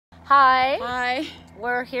Hi. Hi.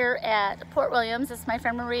 We're here at Port Williams. This is my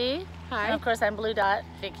friend Marie. Hi. And of course I'm Blue Dot,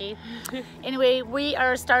 Vicky. Anyway, we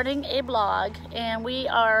are starting a blog and we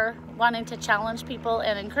are wanting to challenge people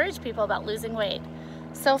and encourage people about losing weight.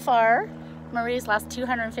 So far, Marie's lost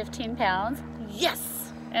 215 pounds.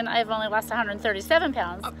 Yes. And I've only lost 137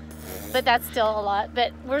 pounds. But that's still a lot.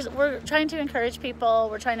 But we're trying to encourage people.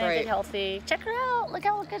 We're trying to get healthy. Check her out. Look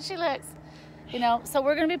how good she looks. You know, so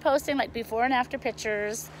we're going to be posting like before and after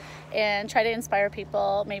pictures and try to inspire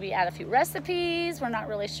people, maybe add a few recipes. We're not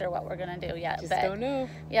really sure what we're going to do yet. Just don't know.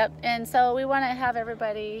 Yep. And so we want to have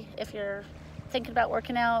everybody, if you're thinking about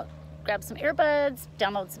working out, grab some earbuds,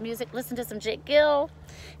 download some music, listen to some Jake Gill,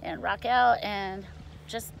 and rock out and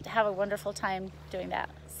just have a wonderful time doing that.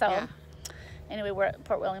 So anyway, we're at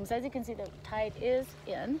Port Williams. As you can see, the tide is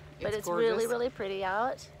in, but it's really, really pretty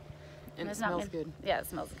out. And it smells good. Yeah, it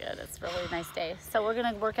smells good. It's a really nice day. So we're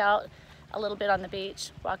going to work out a little bit on the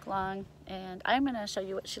beach, walk along, and I'm going to show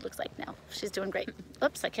you what she looks like now. She's doing great.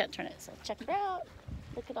 Oops, I can't turn it, so check her out.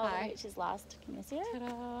 Look at all the weight she's lost. Can you see her?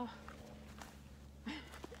 Ta-da.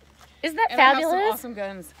 Isn't that and fabulous? I have some awesome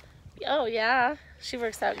guns. Oh, yeah. She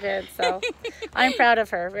works out good, so I'm proud of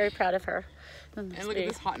her. Very proud of her. And look at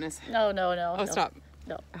this hotness. No. Oh, stop.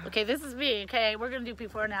 No. Okay, this is me, okay? We're going to do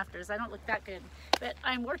before and afters. I don't look that good, but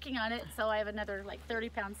I'm working on it, so I have another like 30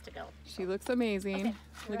 pounds to go. She looks amazing. Okay,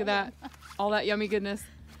 look at that. All that yummy goodness.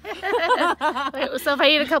 So if I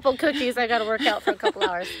eat a couple cookies, I got to work out for a couple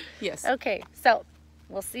hours. Yes. Okay, so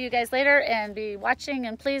we'll see you guys later and be watching,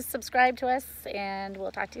 and please subscribe to us, and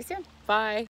we'll talk to you soon. Bye.